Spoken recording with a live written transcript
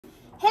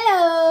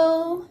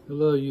Hello!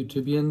 Hello,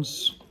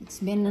 YouTubians. It's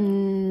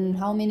been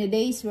how many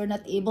days we're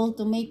not able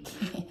to make?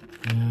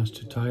 Yeah, I was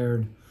too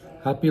tired.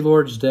 Happy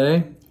Lord's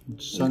Day.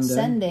 It's Sunday. It's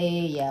Sunday,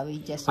 yeah, we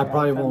just I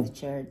probably from won't the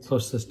church.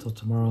 post this till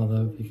tomorrow,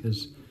 though,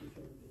 because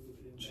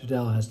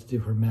Judelle has to do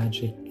her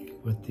magic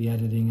with the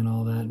editing and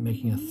all that,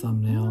 making a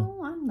thumbnail.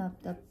 No, I'm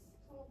not that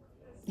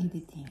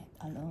editing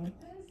it alone.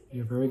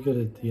 You're very good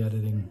at the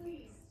editing.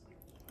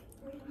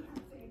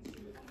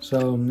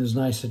 So it was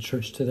nice at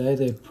church today.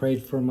 They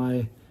prayed for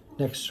my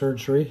next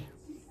surgery.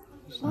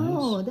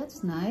 Oh, Nice.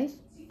 that's nice.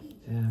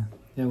 Yeah,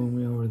 when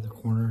we were over the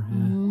corner.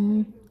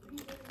 Yeah.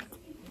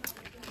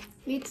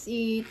 Let's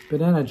eat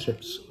Banana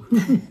chips.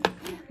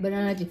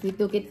 banana chips. We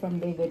took it from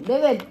David.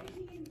 David!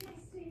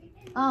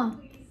 Oh,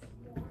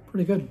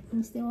 Pretty good.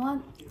 you still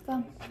want?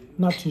 Come.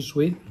 Not too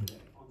sweet.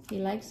 He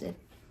likes it.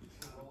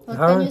 What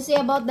How can are- you say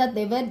about that,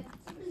 David?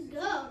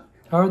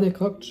 How are they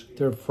cooked?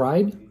 They're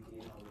fried?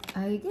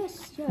 I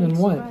guess, yeah, In it's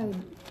what? fried.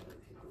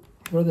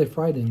 What are they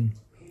fried in?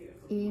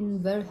 In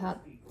very hot.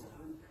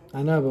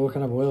 I know, but what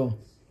kind of oil?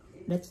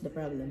 That's the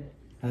problem.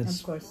 That's,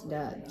 Of course,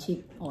 the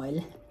cheap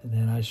oil. and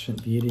then I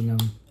shouldn't be eating them.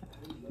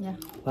 Yeah.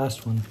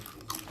 Last one.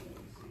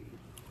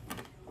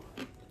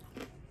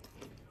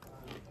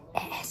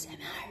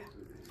 ASMR.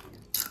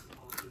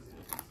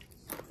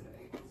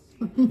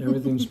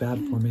 Everything's bad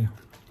for me.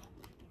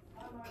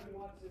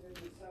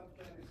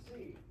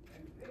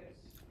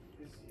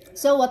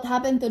 So what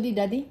happened today,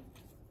 Daddy?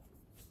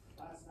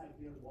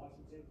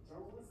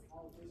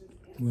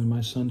 When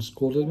my son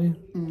scolded me,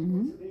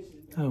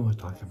 Mm-hmm. I don't want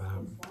to talk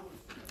about it.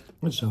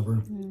 It's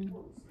over.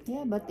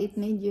 Yeah, but it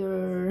made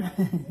your...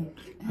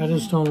 I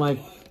just don't like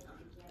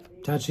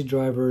taxi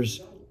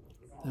drivers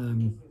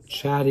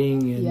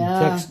chatting and Yeah,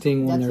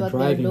 texting when that's they're what they're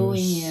driving. It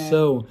was doing, yeah.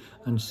 so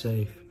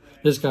unsafe.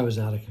 This guy was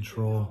out of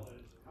control.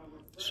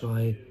 So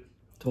I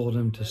told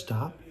him to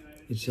stop.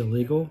 It's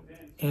illegal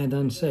and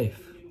unsafe.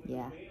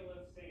 Yeah.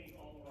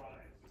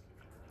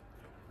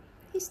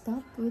 He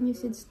stopped when you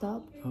said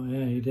stop. Oh,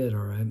 yeah, he did,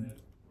 all right.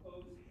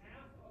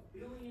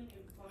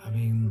 I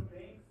mean,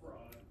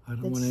 I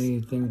don't want That's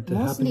anything to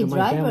happen Mostly to my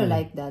driver family.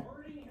 like that.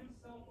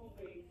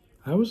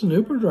 I was an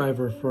Uber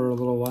driver for a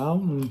little while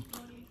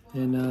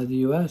in the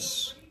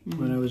U.S.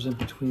 When I was in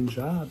between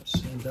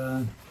jobs.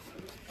 And,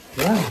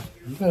 yeah,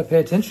 you got to pay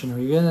attention or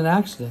you get in an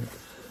accident.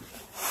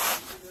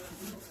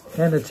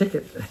 And a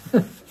ticket.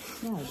 Yeah,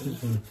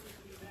 Excuse me.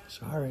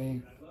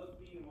 Sorry.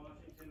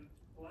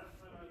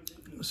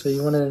 So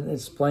you want to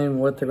explain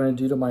what they're going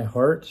to do to my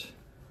heart?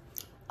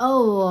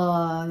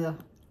 oh,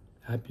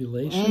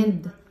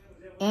 Abulation?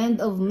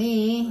 end of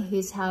May,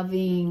 he's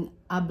having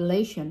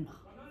ablation,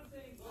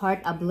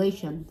 heart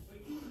ablation.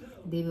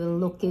 They will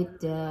look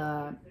at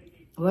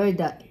where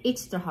the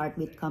extra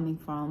heartbeat coming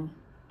from.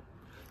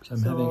 So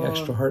I'm having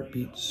extra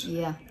heartbeats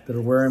Yeah, that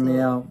are wearing me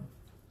out.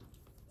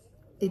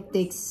 it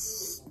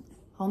takes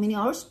how many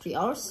hours? 3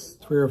 hours?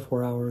 3 or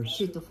 4 hours.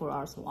 3 to 4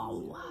 hours.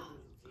 Wow.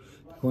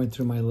 Going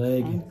through my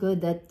leg. And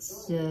good that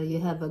you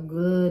have a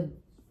good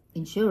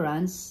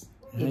insurance.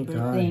 Thank God.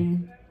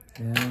 Everything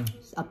Yeah.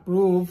 is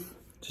approved.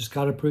 Just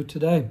got approved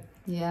today.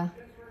 Yeah.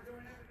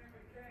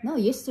 No,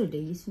 yesterday.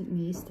 You sent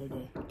me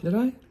yesterday. Did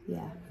I?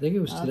 Yeah. I think it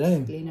was Oh, today.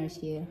 it's cleaners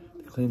here.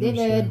 The cleaners,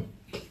 David.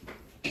 yeah.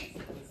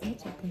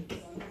 It's okay.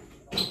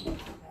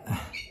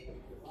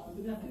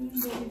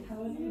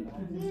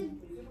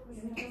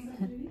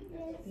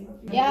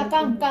 Yeah,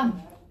 come.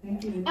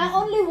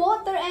 Only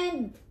water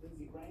and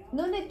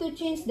no need to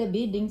change the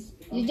beddings.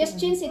 You just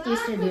changed it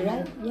yesterday,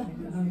 right? Yeah.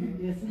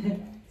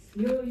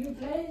 You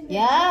play?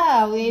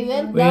 Yeah, we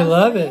went We down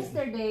love it.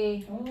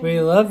 yesterday. We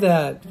love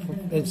that.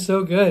 It's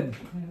so good.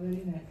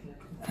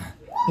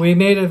 We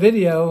made a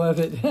video of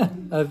it,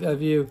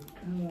 of you.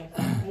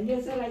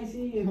 Yes, sir, I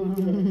see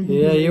you.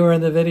 Yeah, you were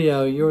in the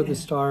video. You were the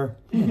star.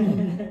 Yeah,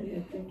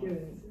 thank you.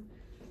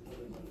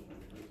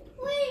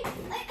 Wait,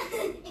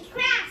 it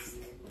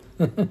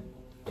crashed.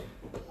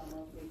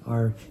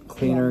 Our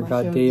cleaner Yeah,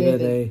 got Mazur David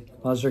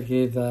gave Mazur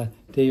gave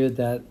David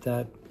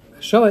that.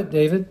 Show it,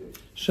 David.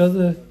 Show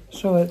it.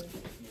 No,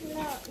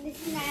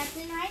 this is not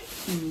happening,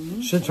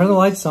 right? Should turn the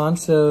lights on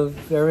so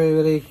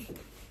everybody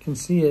can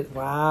see it.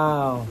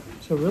 Wow,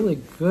 it's a really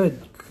good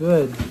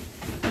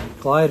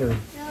glider.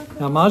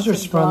 Now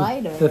Mazur's from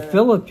glider. the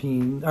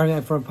Philippines,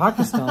 from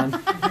Pakistan,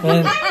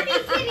 and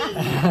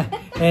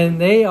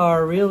and they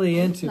are really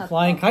into Not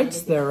flying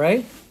kites there,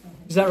 right?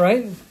 Is that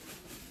right?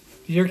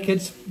 Do your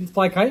kids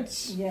fly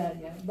kites? Yeah.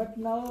 But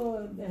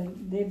now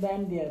they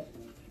banned there.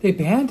 They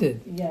banned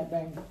it. Yeah,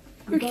 banned.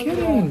 You're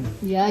kidding.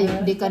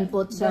 Yeah, they can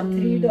put The some...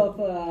 thread of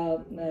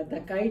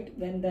the kite,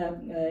 when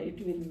it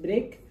will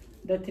break,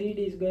 the thread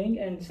is going,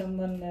 and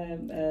someone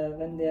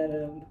when they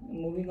are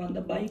moving on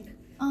the bike,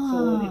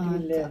 So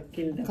it will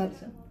kill the cut.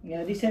 person.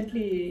 Yeah,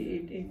 recently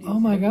it Oh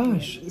my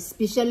gosh.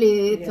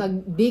 Especially it's a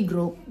big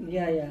rope.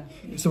 Yeah.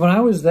 So when I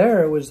was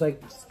there, it was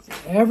like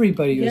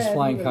everybody was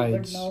flying everybody,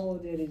 kites. But now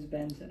there is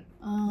ban, sir.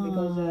 Ah.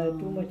 Because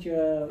too much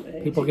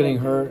People getting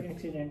hurt.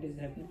 Accident is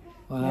happening.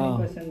 Wow.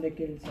 90% they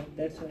kill, sir.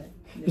 That's why.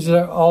 Is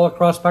it all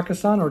across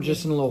Pakistan or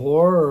just in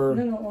Lahore? Or?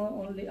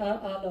 No, only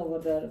all over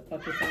the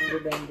Pakistan they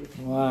banned it.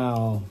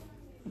 Wow.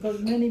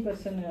 Because many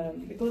person,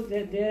 because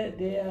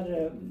they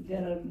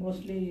are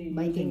mostly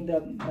using the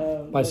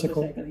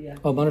Bicycle? motorcycle, yeah.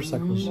 Oh,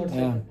 motorcycles. Motorcycle.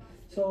 Yeah.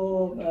 So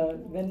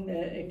when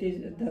it is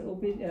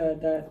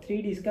the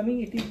 3D is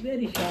coming, it is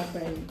very sharp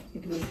and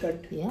it will cut.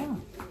 Yeah.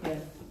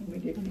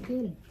 Immediately.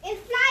 Cool. It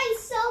flies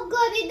so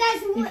good. It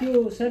does If what?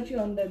 you search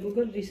on the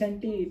Google,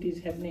 recently it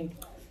is happening.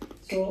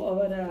 So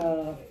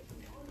our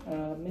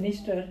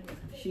minister,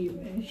 she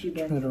Turn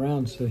it went.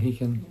 around so we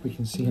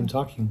can see him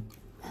talking.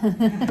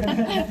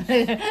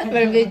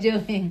 We're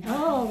videoing.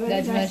 Oh, very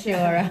That's nice. not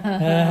sure.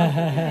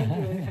 Thank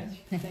you very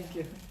much. Thank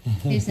you.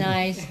 It's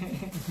nice.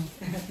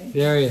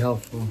 Very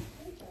helpful.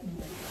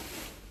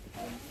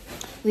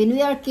 When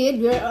we are kids,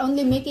 we are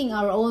only making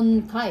our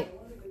own kite.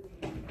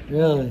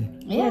 Really?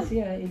 Yeah. Yes,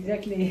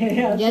 exactly.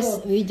 Yeah,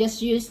 Just so- we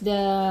just use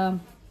the,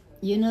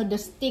 the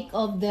stick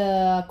of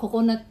the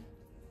coconut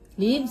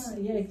leaves.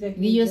 Yeah,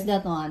 exactly. We use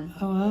that one,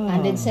 Oh, wow.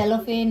 and then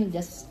cellophane.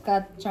 Just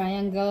cut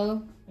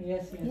triangle.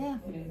 Yes. Yeah,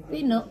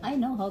 we know. I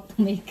know how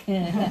to make.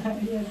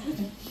 Yes.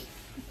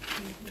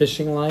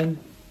 Fishing line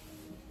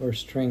or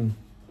string?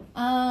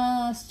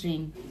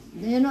 String.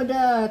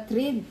 The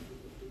thread.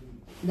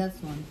 That's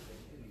one.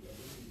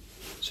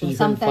 So you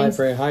couldn't fly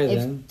very high if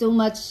then. too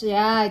much,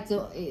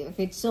 if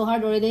it's so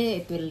hard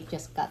already, it will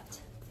just cut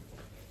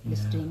the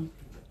Yeah. string.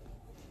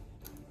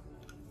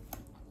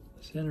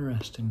 It's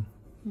interesting.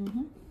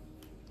 Mm-hmm.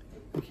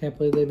 I can't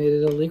believe they made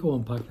it illegal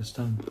in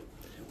Pakistan.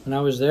 When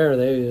I was there,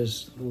 they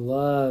just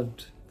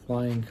loved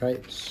flying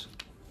kites.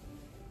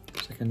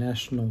 It's like a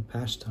national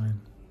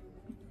pastime.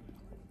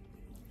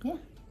 Yeah.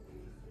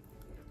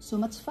 So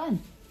much fun.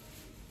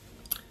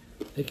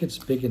 I think it's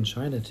big in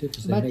China too,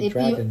 because they But make if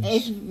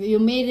dragons. you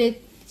made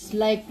it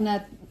like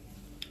not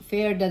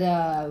fair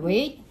the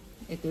weight,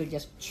 it will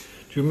just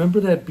Do you remember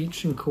that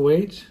beach in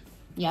Kuwait?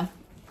 yeah.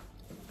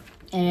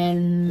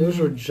 And Those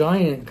were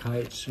giant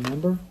kites,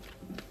 remember?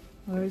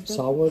 where is that?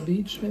 Salwa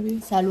Beach, maybe?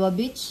 Salwa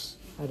Beach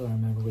I don't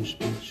remember which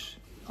beach.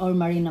 or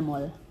Marina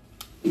Mall.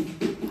 I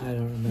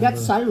don't remember.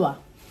 That's Salwa.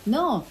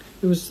 No.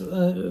 It was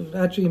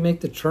after you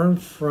make the turn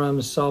from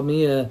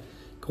Salmiya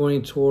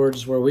going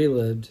towards where we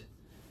lived.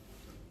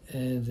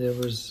 And there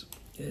was,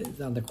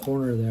 on the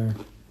corner there,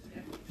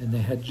 and they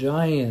had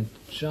giant.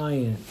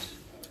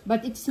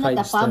 But it's not a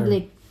Kites there.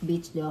 public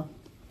beach though.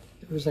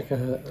 It was like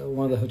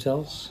one of the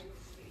hotels.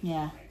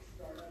 Yeah.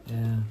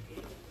 Yeah.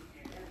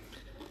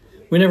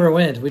 We never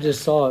went. We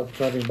just saw it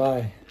driving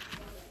by.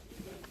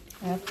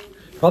 Yep.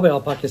 Probably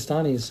all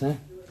Pakistanis, huh?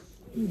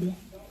 Maybe.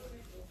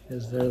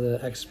 Because they're the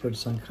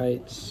experts on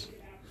kites.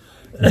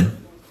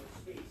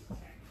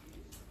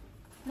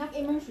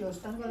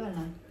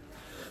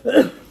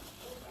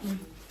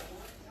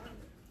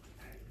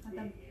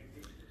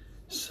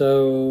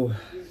 So,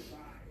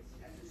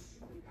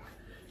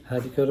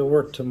 had to go to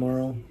work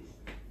tomorrow.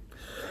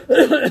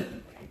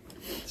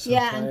 So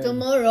Yeah, and tired.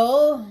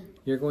 tomorrow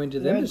You're going to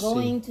the we're embassy.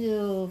 going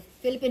to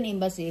Philippine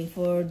Embassy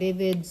for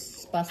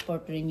David's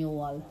passport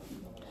renewal.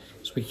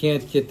 So we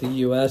can't get the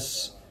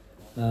U.S.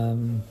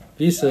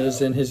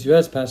 Visas and his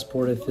U.S.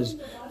 passport if his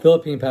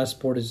Philippine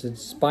passport is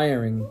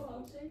expiring.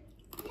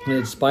 And it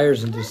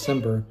expires in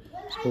December.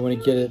 So we want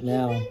to get it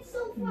now.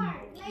 So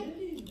far, like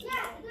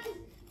yeah,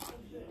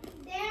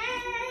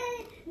 there,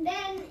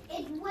 then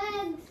it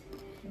went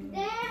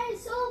there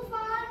so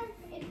far.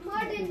 It's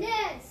more than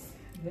this.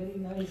 Very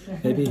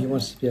nice. Maybe he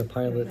wants to be a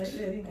pilot.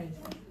 Very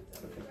nice.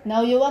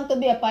 Now you want to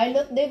be a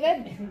pilot,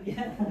 David?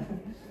 Yeah.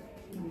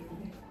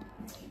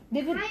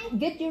 David,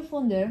 get your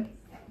phone there.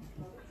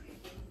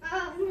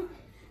 I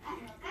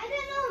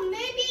don't know.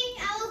 Maybe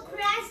I will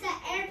crash the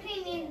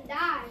airplane and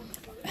die.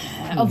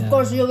 Of No.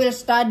 course, you will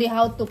study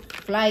how to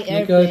fly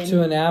You go airplane.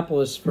 to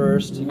Annapolis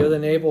first. You go to the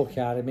Naval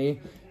Academy,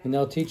 and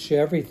they'll teach you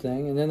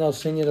everything. And then they'll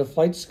send you to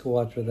flight school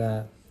after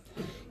that.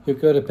 You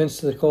go to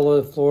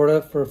Pensacola,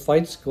 Florida for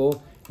flight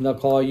school, and they'll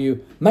call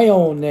you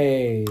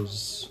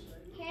mayonnaise.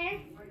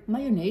 Here.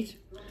 Mayonnaise,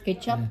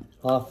 ketchup.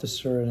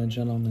 Officer and a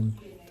gentleman.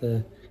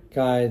 The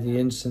guy, the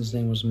ensign's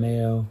name was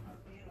Mayo.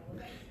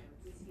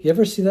 You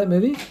ever see that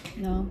movie?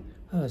 No.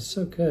 Oh, it's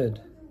so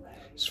good.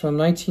 It's from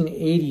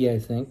 1980, I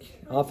think.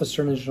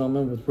 Officer and a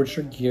Gentleman with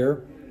Richard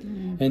Gere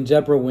and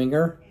Deborah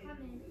Winger.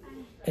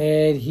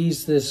 And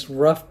he's this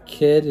rough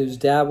kid whose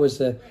dad was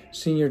a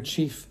senior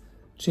chief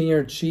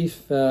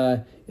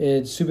in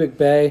Subic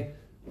Bay,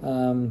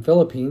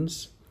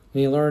 Philippines.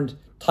 And he learned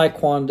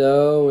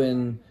Taekwondo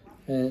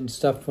and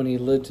stuff when he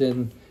lived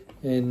in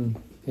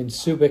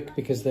Subic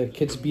because the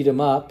kids beat him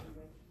up.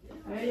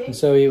 And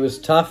so he was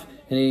tough,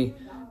 and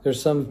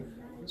there's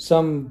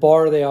some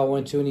bar they all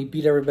went to, and he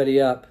beat everybody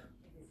up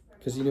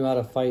because he knew how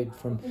to fight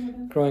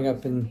from growing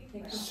up in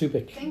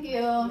Subic. Thank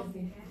you.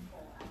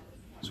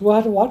 So we'll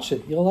have to watch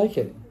it. You'll like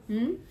it.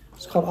 Hmm?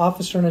 It's called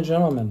Officer and a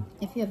Gentleman.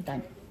 If you have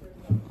time.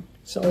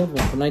 It's an old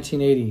one from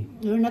 1980.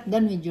 You're not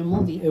done with your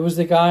movie. It was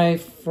the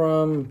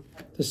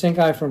same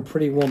guy from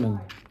Pretty Woman,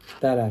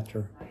 that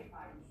actor.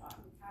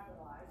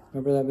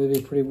 Remember that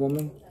movie, Pretty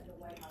Woman?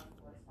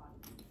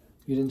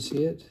 You didn't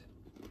see it?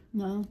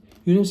 No.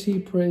 You didn't see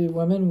Pretty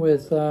Woman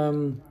with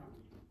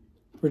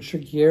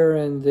Richard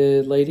Gere and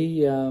the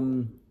lady,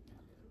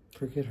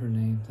 forget her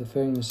name, the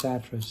famous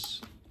actress.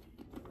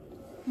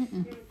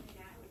 Mm-mm.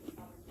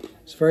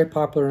 It's very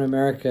popular in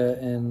America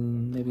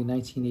in maybe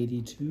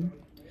 1982.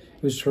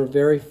 It was her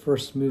very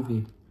first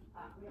movie.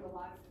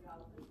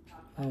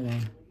 I don't know.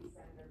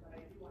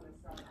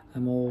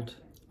 I'm old.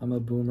 I'm a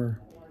boomer.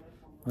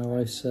 My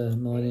wife's a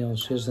millennial.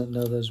 She doesn't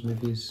know those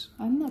movies.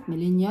 I'm not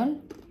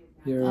millennial.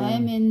 You're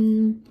I'm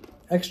in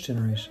X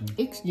generation.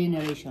 X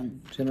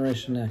generation.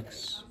 Generation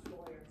X.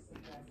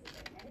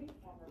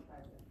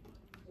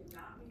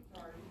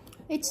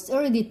 It's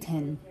already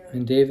 10.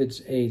 And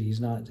David's 8. He's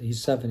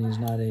 7. He's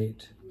not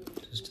 8.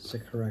 Just as a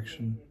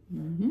correction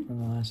from the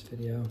last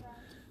video.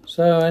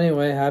 So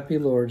anyway, happy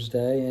Lord's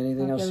Day.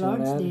 Anything else you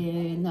want to add? Lord's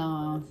Day.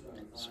 No.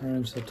 Sorry,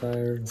 I'm so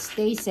tired.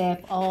 Stay safe,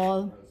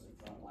 all.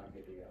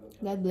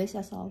 God bless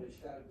us all.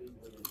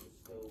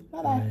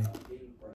 Bye-bye. Bye.